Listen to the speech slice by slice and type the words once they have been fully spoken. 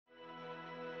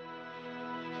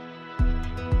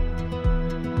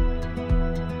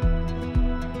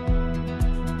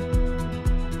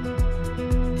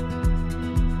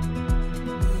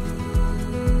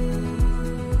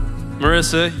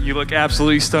Marissa, you look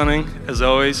absolutely stunning, as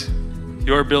always.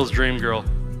 You're Bill's dream girl.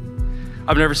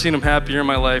 I've never seen him happier in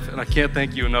my life, and I can't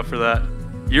thank you enough for that.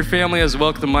 Your family has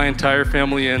welcomed my entire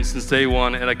family in since day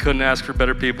one, and I couldn't ask for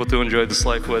better people to enjoy this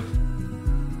life with.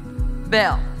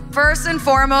 Bill, first and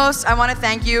foremost, I want to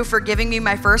thank you for giving me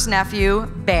my first nephew,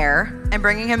 Bear, and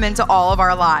bringing him into all of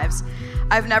our lives.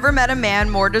 I've never met a man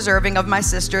more deserving of my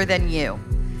sister than you.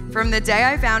 From the day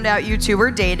I found out you two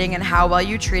were dating and how well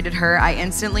you treated her, I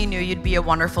instantly knew you'd be a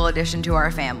wonderful addition to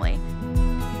our family.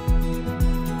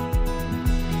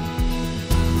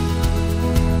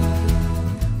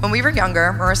 When we were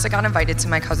younger, Marissa got invited to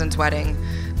my cousin's wedding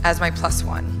as my plus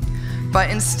one. But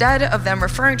instead of them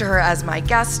referring to her as my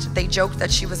guest, they joked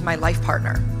that she was my life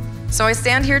partner. So I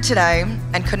stand here today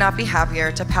and could not be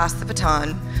happier to pass the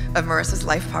baton of Marissa's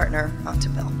life partner onto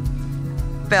Bill.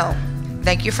 Bill,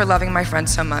 thank you for loving my friend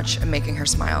so much and making her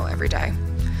smile every day.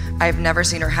 I have never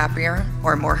seen her happier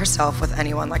or more herself with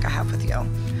anyone like I have with you.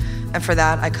 And for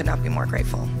that, I could not be more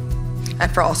grateful.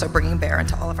 And for also bringing Bear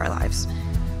into all of our lives.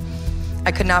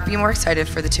 I could not be more excited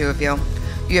for the two of you.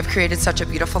 You have created such a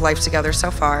beautiful life together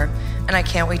so far, and I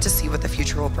can't wait to see what the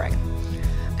future will bring.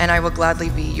 And I will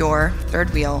gladly be your third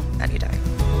wheel any day.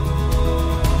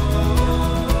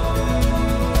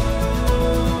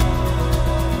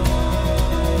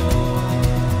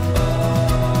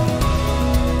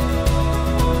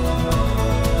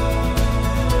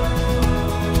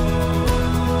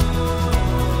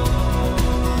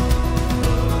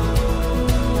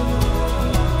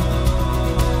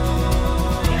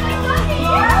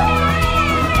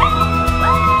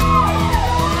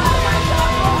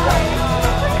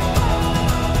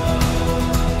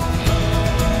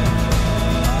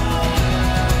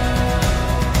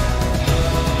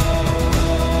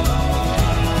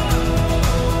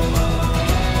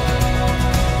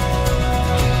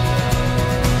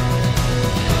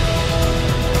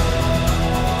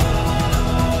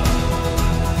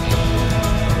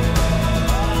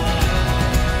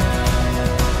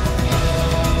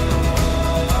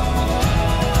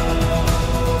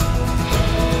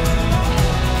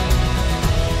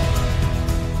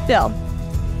 Bill,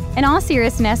 in all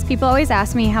seriousness, people always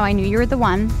ask me how I knew you were the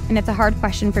one, and it's a hard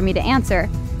question for me to answer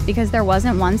because there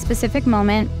wasn't one specific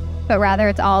moment, but rather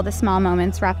it's all the small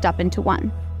moments wrapped up into one.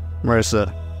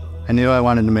 Marissa, I knew I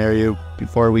wanted to marry you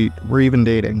before we were even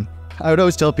dating. I would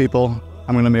always tell people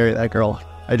I'm going to marry that girl.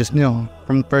 I just knew.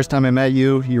 From the first time I met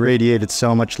you, you radiated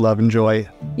so much love and joy.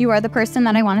 You are the person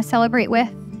that I want to celebrate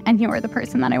with, and you are the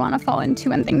person that I want to fall into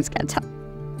when things get tough.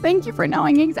 Thank you for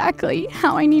knowing exactly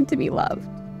how I need to be loved.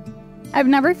 I've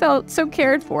never felt so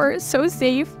cared for, so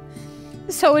safe,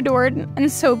 so adored, and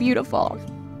so beautiful.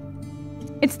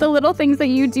 It's the little things that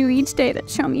you do each day that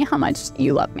show me how much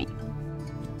you love me.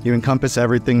 You encompass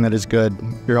everything that is good.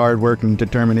 Your hard work and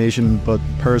determination, both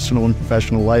personal and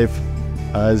professional life,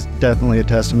 is definitely a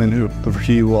testament to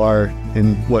who you are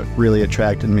and what really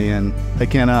attracted me. And I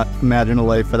cannot imagine a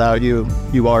life without you.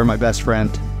 You are my best friend.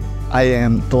 I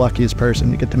am the luckiest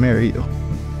person to get to marry you.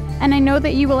 And I know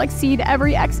that you will exceed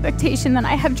every expectation that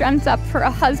I have dreamt up for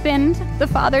a husband, the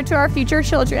father to our future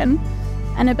children,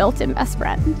 and a built-in best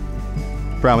friend.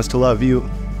 Promise to love you,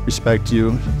 respect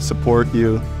you, support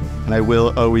you, and I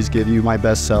will always give you my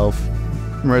best self.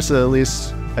 Marissa, at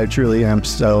least I truly am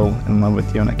so in love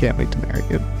with you, and I can't wait to marry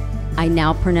you. I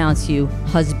now pronounce you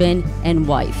husband and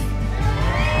wife.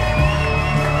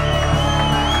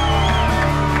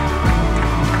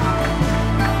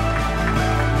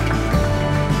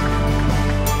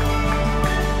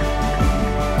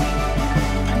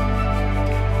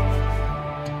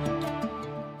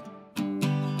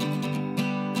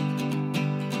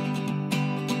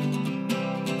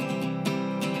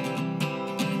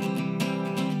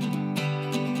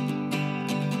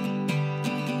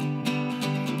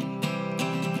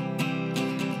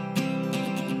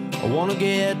 I wanna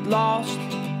get lost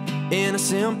in a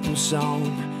simple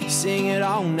song, sing it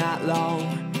all night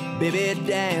long. Baby,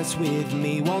 dance with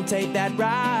me, won't take that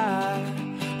ride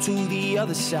to the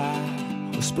other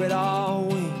side. We'll spread our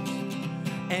wings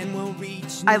and we'll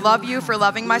reach. I love you for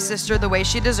loving my sister the way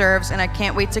she deserves, and I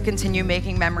can't wait to continue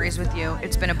making memories with you.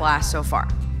 It's been a blast so far.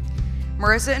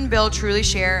 Marissa and Bill truly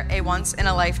share a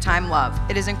once-in-a-lifetime love.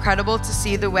 It is incredible to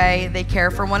see the way they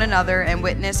care for one another and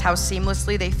witness how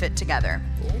seamlessly they fit together.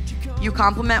 You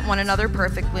complement one another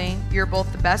perfectly. You're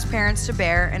both the best parents to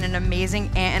Bear and an amazing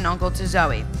aunt and uncle to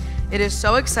Zoe. It is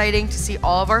so exciting to see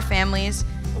all of our families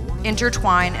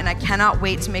intertwine, and I cannot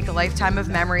wait to make a lifetime of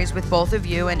memories with both of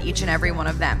you and each and every one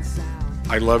of them.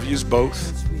 I love yous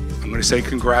both. I'm going to say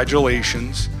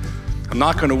congratulations. I'm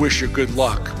not going to wish you good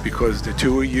luck because the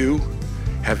two of you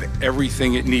have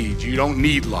everything it needs. You don't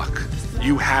need luck.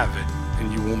 You have it,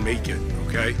 and you will make it,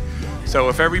 okay? So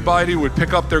if everybody would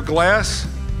pick up their glass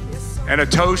and a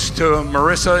toast to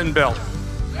Marissa and Bill.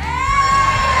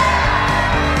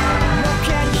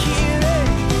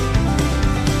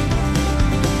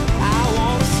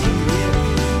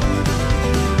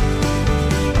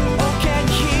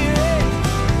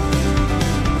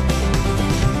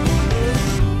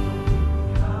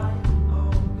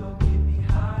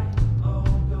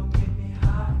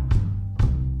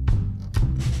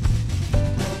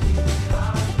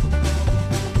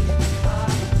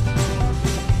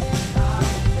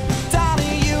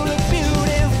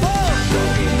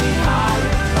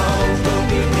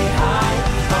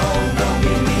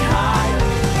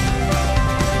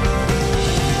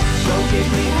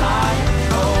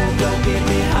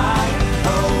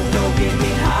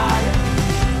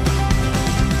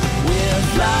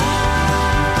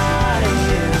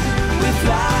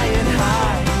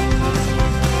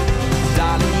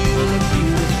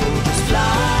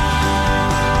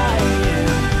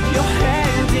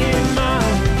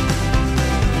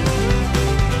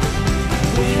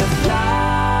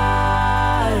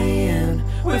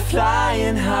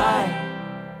 Flying high.